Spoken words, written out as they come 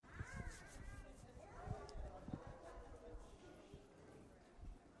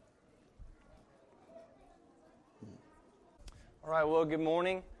right, well, good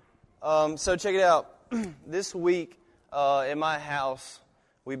morning. So check it out. This week at my house,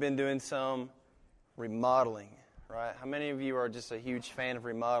 we've been doing some remodeling, right? How many of you are just a huge fan of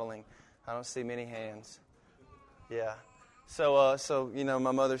remodeling? I don't see many hands. Yeah. So you know,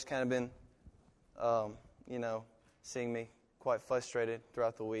 my mother's kind of been, seeing me quite frustrated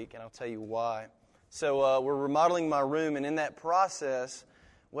throughout the week, and I'll tell you why. So we're remodeling my room, and in that process,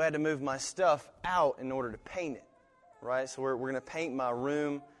 we had to move my stuff out in order to paint it, right? So we're going to paint my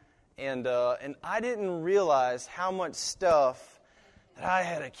room, and I didn't realize how much stuff that I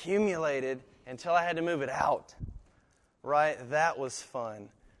had accumulated until I had to move it out, right? That was fun.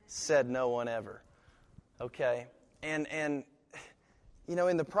 Said no one ever. Okay? And you know,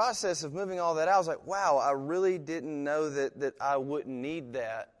 in the process of moving all that out, I was like, wow, I really didn't know that I wouldn't need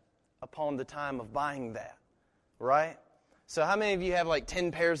that upon the time of buying that, right? So how many of you have like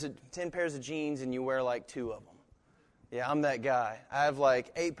 10 pairs of jeans and you wear like 2 of them? Yeah, I'm that guy. I have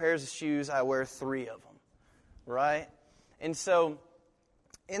like 8 pairs of shoes, I wear 3 of them, right? And so,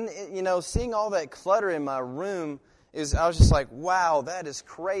 seeing all that clutter in my room, I was just like, wow, that is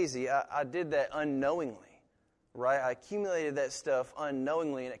crazy. I did that unknowingly, right? I accumulated that stuff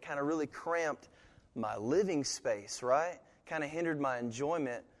unknowingly, and it kind of really cramped my living space, right? Kind of hindered my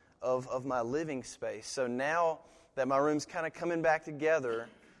enjoyment of my living space. So now that my room's kind of coming back together,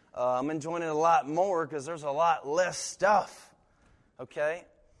 I'm enjoying it a lot more because there's a lot less stuff, okay?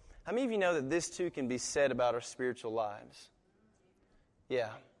 How many of you know that this too can be said about our spiritual lives? Yeah,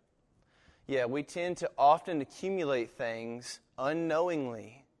 we tend to often accumulate things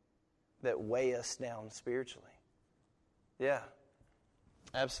unknowingly that weigh us down spiritually. Yeah,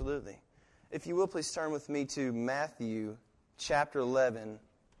 absolutely. If you will, please turn with me to Matthew chapter 11.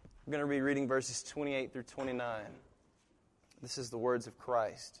 We're going to be reading verses 28 through 29. This is the words of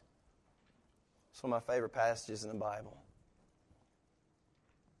Christ. It's one of my favorite passages in the Bible.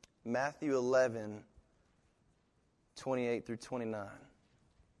 Matthew 11, 28 through 29.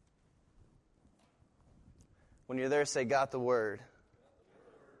 When you're there, say, got the word.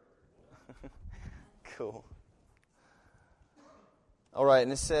 Cool. All right,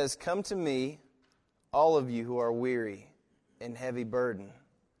 and it says, come to me, all of you who are weary and heavy burden,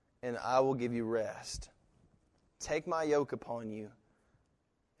 and I will give you rest. Take my yoke upon you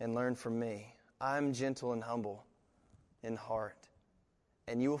and learn from me. I am gentle and humble in heart,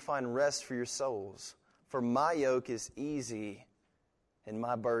 and you will find rest for your souls. For my yoke is easy and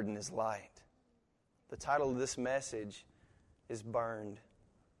my burden is light. The title of this message is Burned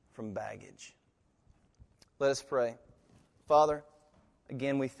from Baggage. Let us pray. Father,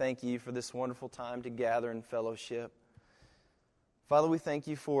 again, we thank you for this wonderful time to gather in fellowship. Father, we thank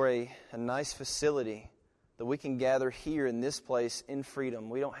you for a nice facility that we can gather here in this place in freedom.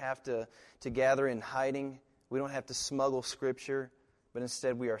 We don't have to gather in hiding. We don't have to smuggle Scripture, but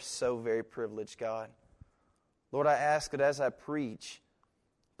instead we are so very privileged, God. Lord, I ask that as I preach,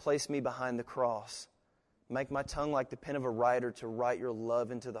 place me behind the cross. Make my tongue like the pen of a writer to write your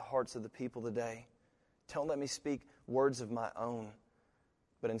love into the hearts of the people today. Don't let me speak words of my own,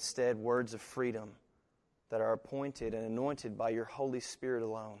 but instead words of freedom that are appointed and anointed by your Holy Spirit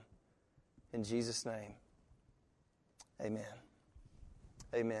alone. In Jesus' name, amen.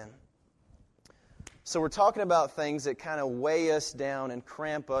 Amen. So we're talking about things that kind of weigh us down and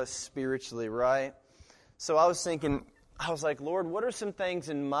cramp us spiritually, right? So I was like, Lord, what are some things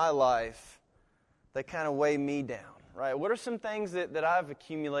in my life that kind of weigh me down, right? What are some things that I've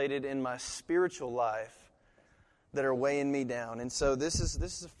accumulated in my spiritual life that are weighing me down? And so this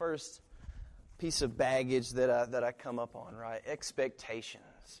is the first piece of baggage that I come up on, right?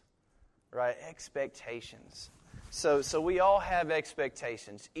 Expectations, right? Expectations. So we all have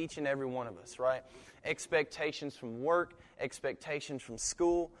expectations, each and every one of us, right? Expectations from work, expectations from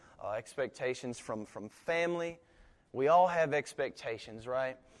school, expectations from family. We all have expectations,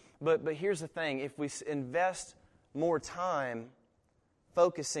 right? But here's the thing. If we invest more time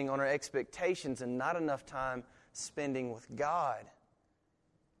focusing on our expectations and not enough time spending with God,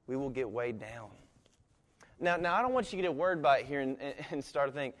 we will get weighed down. Now I don't want you to get worried by it here and start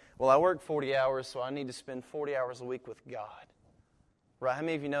to think, well, I work 40 hours, so I need to spend 40 hours a week with God. Right? How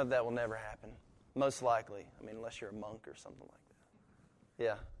many of you know that will never happen? Most likely. I mean, unless you're a monk or something like that.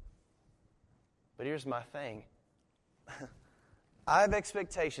 Yeah. But here's my thing. I have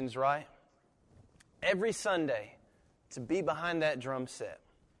expectations, right? Every Sunday to be behind that drum set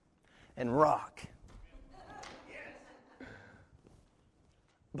and rock.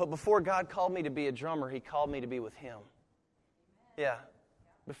 But before God called me to be a drummer, He called me to be with Him. Yeah.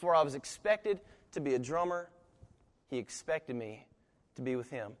 Before I was expected to be a drummer, He expected me to be with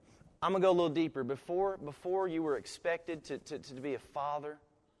Him. I'm going to go a little deeper. Before you were expected to be a father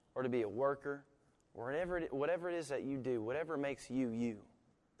or to be a worker or whatever it is that you do, whatever makes you you,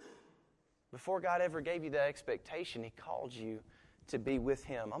 before God ever gave you that expectation, He called you to be with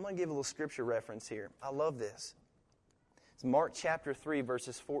Him. I'm going to give a little scripture reference here. I love this. It's Mark chapter 3,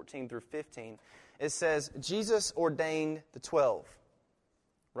 verses 14 through 15. It says, Jesus ordained the 12,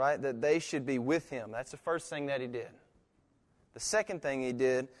 right? That they should be with Him. That's the first thing that He did. The second thing He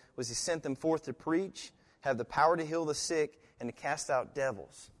did was He sent them forth to preach, have the power to heal the sick, and to cast out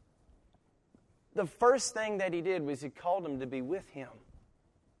devils. The first thing that He did was He called them to be with Him.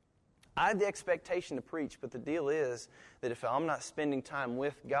 I had the expectation to preach, but the deal is that if I'm not spending time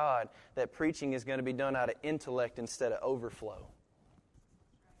with God, that preaching is going to be done out of intellect instead of overflow.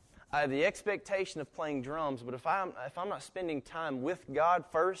 I have the expectation of playing drums, but if I'm not spending time with God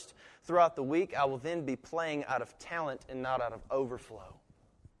first throughout the week, I will then be playing out of talent and not out of overflow.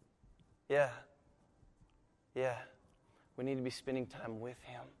 Yeah. We need to be spending time with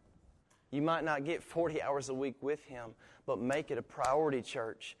Him. You might not get 40 hours a week with Him, but make it a priority,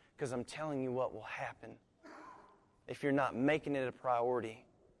 church, because I'm telling you what will happen. If you're not making it a priority,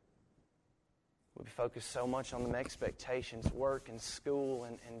 we'll be focused so much on the expectations, work and school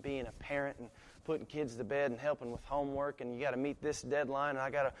and being a parent and putting kids to bed and helping with homework, and you got to meet this deadline, and I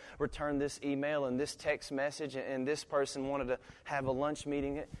got to return this email and this text message, and this person wanted to have a lunch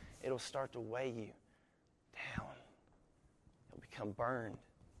meeting. It'll start to weigh you down. You'll become burned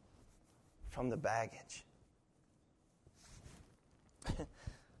from the baggage.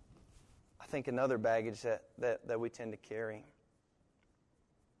 I think another baggage that we tend to carry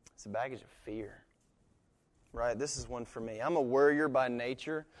is the baggage of fear. Right? This is one for me. I'm a worrier by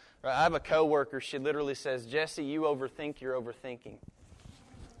nature. Right? I have a coworker, she literally says, Jesse, you overthink your overthinking.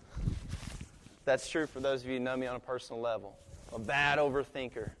 That's true for those of you who know me on a personal level. I'm a bad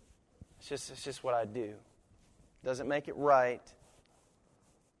overthinker. It's just what I do. Doesn't make it right.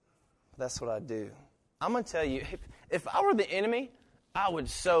 That's what I do. I'm going to tell you, if I were the enemy, I would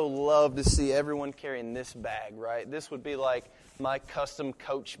so love to see everyone carrying this bag, right? This would be like my custom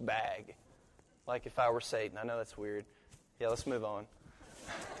Coach bag. Like if I were Satan. I know that's weird. Yeah, let's move on.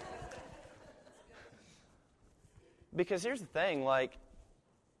 Because here's the thing, like,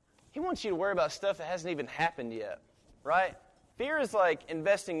 He wants you to worry about stuff that hasn't even happened yet, right? Fear is like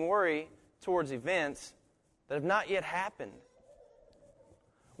investing worry towards events that have not yet happened.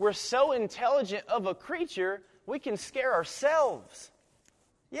 We're so intelligent of a creature, we can scare ourselves.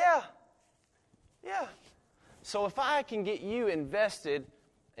 Yeah. So if I can get you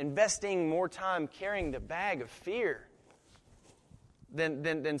investing more time carrying the bag of fear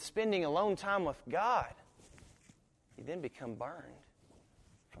than spending alone time with God, you then become burned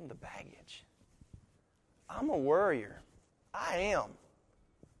from the baggage. I'm a worrier. I am.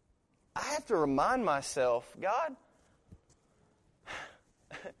 I have to remind myself, God,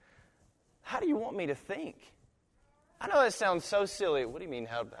 how do you want me to think? I know that sounds so silly. What do you mean,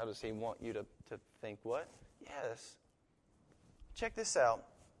 how does He want you to think? What? Yes. Check this out.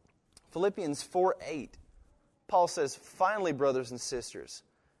 Philippians 4:8. Paul says, finally, brothers and sisters,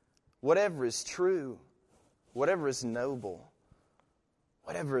 whatever is true, whatever is noble,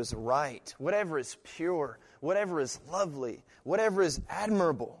 whatever is right, whatever is pure, whatever is lovely, whatever is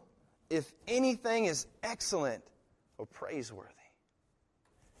admirable, if anything is excellent or praiseworthy.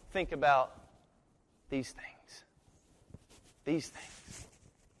 Think about these things. These things.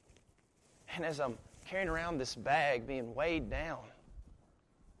 And as I'm carrying around this bag being weighed down,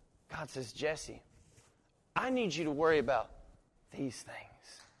 God says, Jesse, I need you to worry about these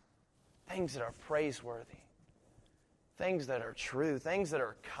things. Things that are praiseworthy. Things that are true. Things that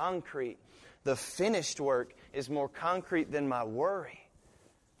are concrete. The finished work is more concrete than my worry.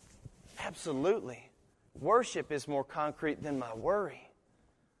 Absolutely. Worship is more concrete than my worry.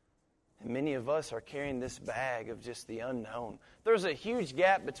 And many of us are carrying this bag of just the unknown. There's a huge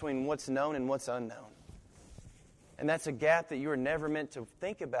gap between what's known and what's unknown. And that's a gap that you are never meant to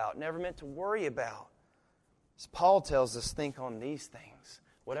think about, never meant to worry about. As Paul tells us, think on these things,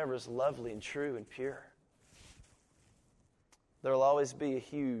 whatever is lovely and true and pure. There will always be a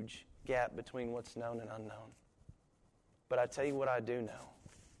huge gap between what's known and unknown. But I tell you what I do know.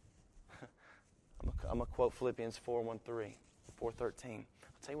 I'm going to quote Philippians 4:13.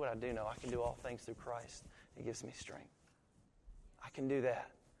 I'll tell you what I do know. I can do all things through Christ. He gives me strength. I can do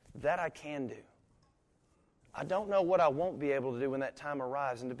that. That I can do. I don't know what I won't be able to do when that time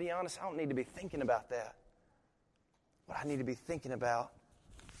arrives. And to be honest, I don't need to be thinking about that. What I need to be thinking about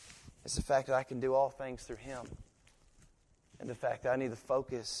is the fact that I can do all things through Him. And the fact that I need to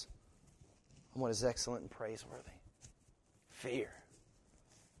focus on what is excellent and praiseworthy. Fear.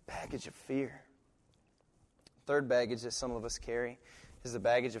 Baggage of fear. Third baggage that some of us carry is the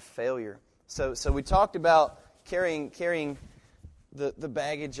baggage of failure. So we talked about carrying the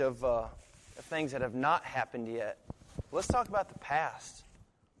baggage of things that have not happened yet. Let's talk about the past.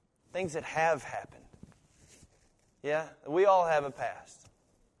 Things that have happened. Yeah, we all have a past.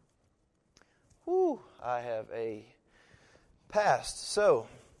 Whew, I have a past. So,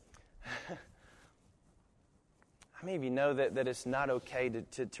 how many of you know that it's not okay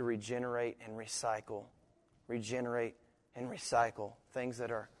to regenerate and recycle? Regenerate and recycle things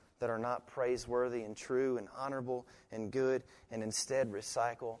that are not praiseworthy and true and honorable and good, and instead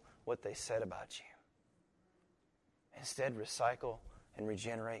recycle what they said about you. Instead recycle and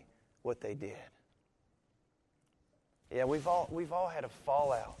regenerate what they did. Yeah, we've all had a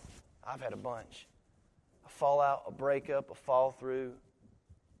fallout. I've had a bunch. A fallout, a breakup, a fall through.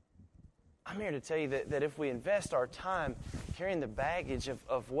 I'm here to tell you that if we invest our time carrying the baggage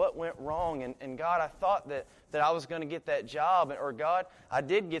of what went wrong, and God, I thought that I was going to get that job, or God, I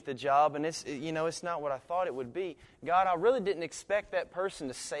did get the job, and it's not what I thought it would be. God, I really didn't expect that person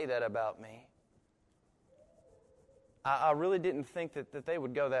to say that about me. I really didn't think that they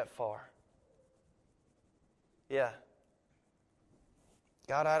would go that far. Yeah.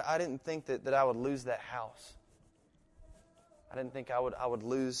 God, I didn't think that I would lose that house. I didn't think I would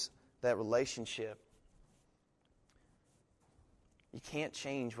lose that relationship. You can't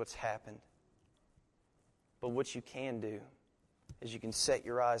change what's happened. But what you can do is you can set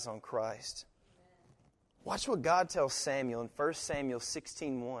your eyes on Christ. Watch what God tells Samuel in 1 Samuel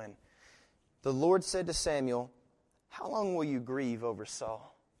 16:1. The Lord said to Samuel, "How long will you grieve over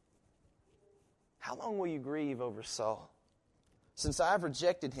Saul? How long will you grieve over Saul? Since I have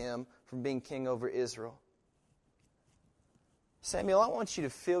rejected him from being king over Israel. Samuel, I want you to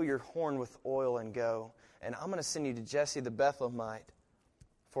fill your horn with oil and go, and I'm going to send you to Jesse the Bethlehemite,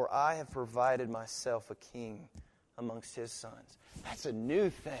 for I have provided myself a king amongst his sons." That's a new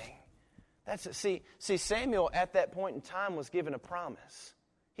thing. See, Samuel at that point in time was given a promise.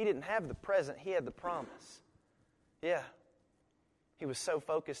 He didn't have the present, he had the promise. Yeah. He was so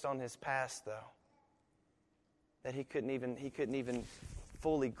focused on his past, though, that he couldn't even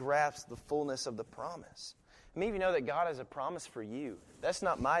fully grasp the fullness of the promise. Many of you know that God has a promise for you. That's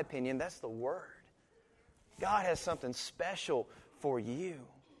not my opinion, that's the Word. God has something special for you.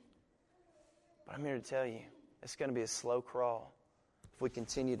 But I'm here to tell you, it's going to be a slow crawl if we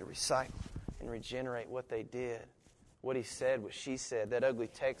continue to recycle and regenerate what they did, what he said, what she said, that ugly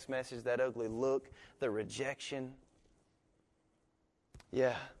text message, that ugly look, the rejection.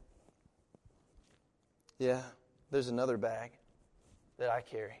 Yeah. There's another bag that I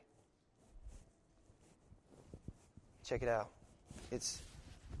carry. Check it out. It's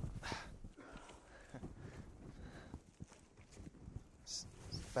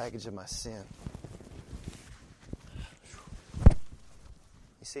baggage of my sin.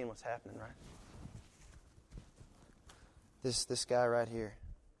 You seeing what's happening, right? This guy right here.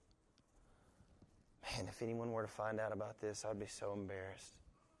 Man, if anyone were to find out about this, I'd be so embarrassed.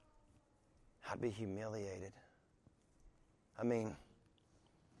 I'd be humiliated. I mean,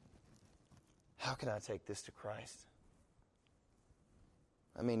 how can I take this to Christ?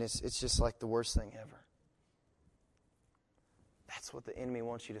 I mean, it's just like the worst thing ever. That's what the enemy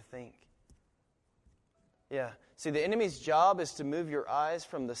wants you to think. Yeah. See, the enemy's job is to move your eyes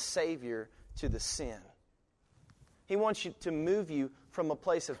from the Savior to the sin. He wants you to move you from a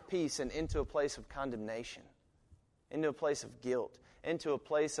place of peace and into a place of condemnation, into a place of guilt, into a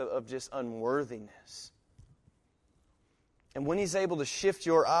place of just unworthiness. And when he's able to shift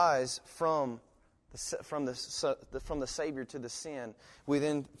your eyes from the Savior to the sin, we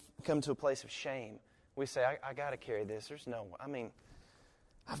then come to a place of shame. We say, I got to carry this. There's no,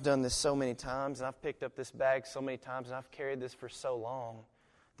 I've done this so many times, and I've picked up this bag so many times, and I've carried this for so long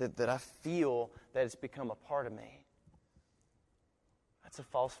that I feel that it's become a part of me. That's a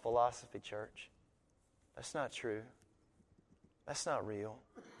false philosophy, church. That's not true. That's not real.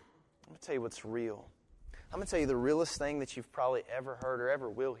 I'm going to tell you what's real. I'm going to tell you the realest thing that you've probably ever heard or ever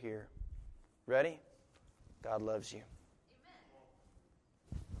will hear. Ready? God loves you.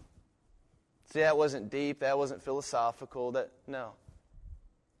 Amen. See, that wasn't deep. That wasn't philosophical. No.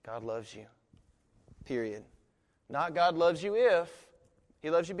 God loves you. Period. Not God loves you if. He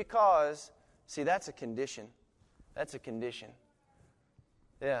loves you because. See, that's a condition. That's a condition.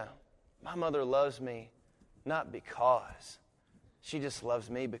 Yeah. My mother loves me not because. She just loves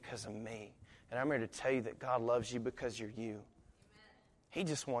me because of me. And I'm here to tell you that God loves you because you're you. Amen. He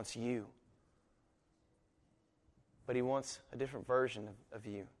just wants you. But He wants a different version of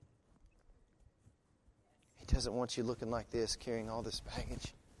you. He doesn't want you looking like this, carrying all this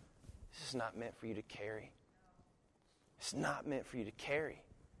baggage. This is not meant for you to carry. It's not meant for you to carry.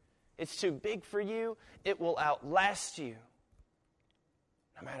 It's too big for you. It will outlast you.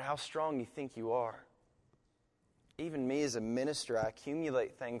 No matter how strong you think you are. Even me as a minister, I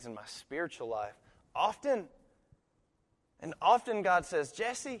accumulate things in my spiritual life. Often. And often God says,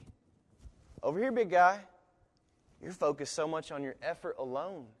 Jesse, over here, big guy, you're focused so much on your effort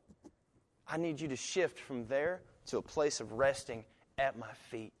alone. I need you to shift from there to a place of resting at my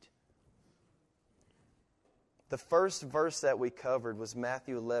feet. The first verse that we covered was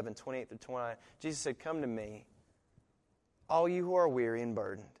Matthew 11, 28 through 29. Jesus said, come to me, all you who are weary and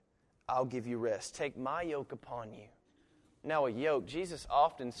burdened. I'll give you rest. Take my yoke upon you. Now a yoke, Jesus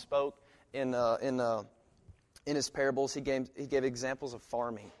often spoke in his parables. He gave examples of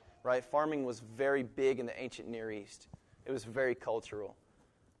farming. Right? Farming was very big in the ancient Near East. It was very cultural.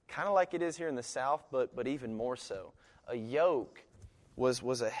 Kind of like it is here in the South, but even more so. A yoke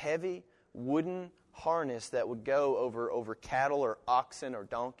was a heavy wooden harness that would go over cattle or oxen or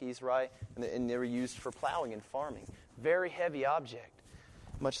donkeys, right? And they were used for plowing and farming. Very heavy object,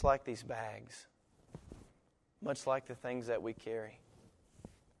 much like these bags, much like the things that we carry.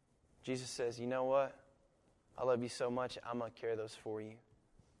 Jesus says, you know what? I love you so much, I'm going to carry those for you.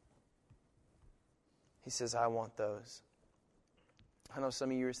 He says, I want those. I know some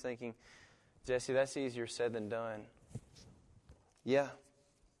of you are thinking, Jesse, that's easier said than done. Yeah.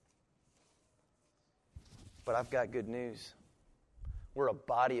 But I've got good news. We're a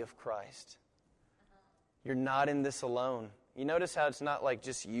body of Christ. You're not in this alone. You notice how it's not like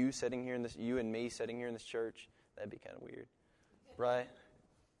just you sitting here in this, you and me sitting here in this church? That'd be kind of weird. Right?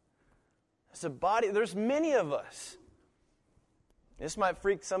 It's a body. There's many of us. This might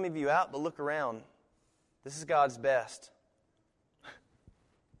freak some of you out, but look around. This is God's best.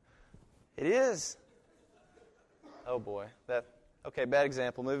 It is. Oh boy. Okay, bad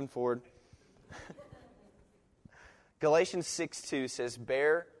example. Moving forward. Galatians 6:2 says,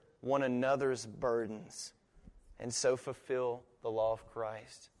 bear one another's burdens and so fulfill the law of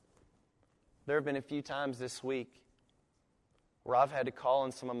Christ. There have been a few times this week where I've had to call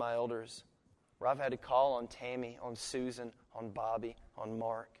on some of my elders, where I've had to call on Tammy, on Susan, on Bobby, on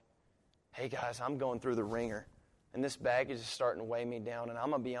Mark. Hey guys, I'm going through the ringer, and this baggage is starting to weigh me down, and I'm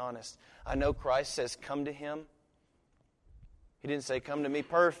going to be honest. I know Christ says come to Him. He didn't say come to me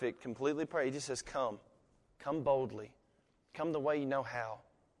perfect, completely perfect. He just says come. Come boldly. Come the way you know how.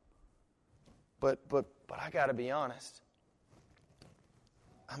 But I got to be honest.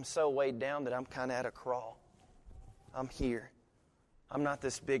 I'm so weighed down that I'm kind of at a crawl. I'm here. I'm not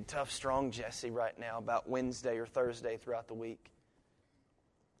this big, tough, strong Jesse right now about Wednesday or Thursday throughout the week.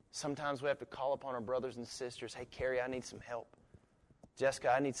 Sometimes we have to call upon our brothers and sisters. Hey, Carrie, I need some help.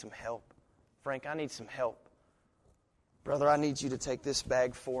 Jessica, I need some help. Frank, I need some help. Brother, I need you to take this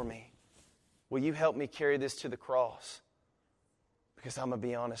bag for me. Will you help me carry this to the cross? Because I'm going to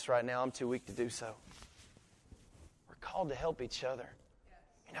be honest right now, I'm too weak to do so. We're called to help each other.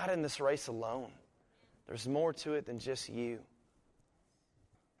 You're not in this race alone. There's more to it than just you.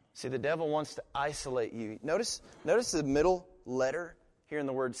 See, the devil wants to isolate you. Notice the middle letter here in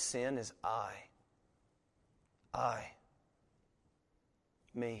the word sin is I. I.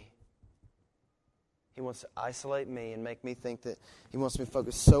 Me. He wants to isolate me and make me think that he wants me to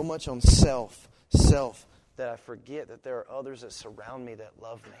focus so much on self, that I forget that there are others that surround me that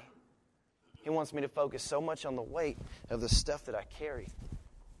love me. He wants me to focus so much on the weight of the stuff that I carry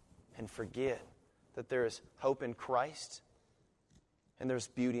and forget that there is hope in Christ and there's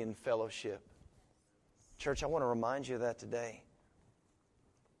beauty in fellowship. Church, I want to remind you of that today.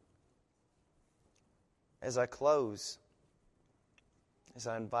 As I close, as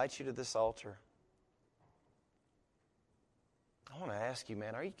I invite you to this altar, I want to ask you,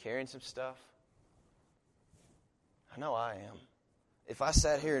 man, are you carrying some stuff? I know I am. If I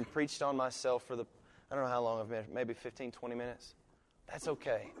sat here and preached on myself for I don't know how long I've been, maybe 15, 20 minutes, that's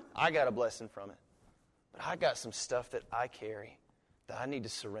okay. I got a blessing from it. But I got some stuff that I carry that I need to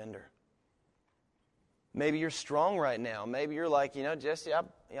surrender. Maybe you're strong right now. Maybe you're like, Jesse,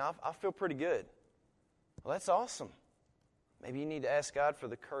 I feel pretty good. Well, that's awesome. Maybe you need to ask God for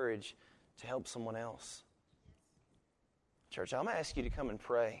the courage to help someone else. Church, I'm going to ask you to come and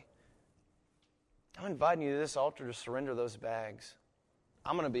pray. I'm inviting you to this altar to surrender those bags.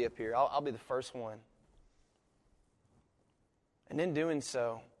 I'm going to be up here. I'll be the first one. And in doing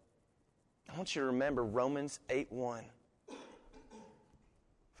so, I want you to remember Romans 8:1.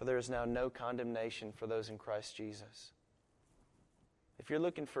 For there is now no condemnation for those in Christ Jesus. If you're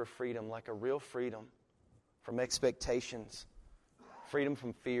looking for freedom, like a real freedom from expectations, freedom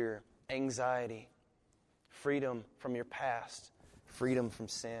from fear, anxiety, freedom from your past, freedom from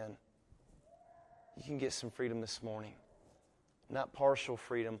sin, you can get some freedom this morning. Not partial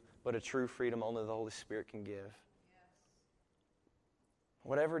freedom, but a true freedom only the Holy Spirit can give.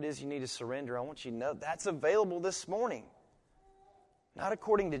 Whatever it is you need to surrender, I want you to know that's available this morning. Not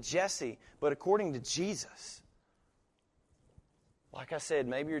according to Jesse, but according to Jesus. Like I said,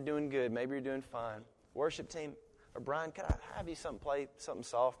 maybe you're doing good, maybe you're doing fine. Worship team, or Brian, could I have you play something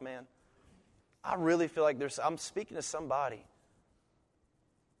soft, man? I really feel like I'm speaking to somebody.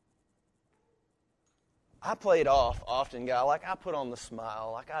 I play it off often, guy. Like I put on the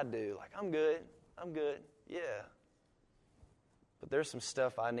smile, like I do. Like I'm good, yeah. But there's some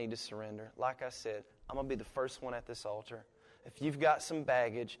stuff I need to surrender. Like I said, I'm going to be the first one at this altar. If you've got some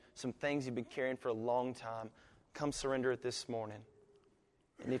baggage, some things you've been carrying for a long time, come surrender it this morning.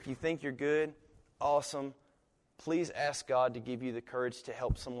 And if you think you're good, awesome. Please ask God to give you the courage to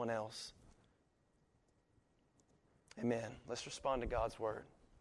help someone else. Amen. Let's respond to God's word.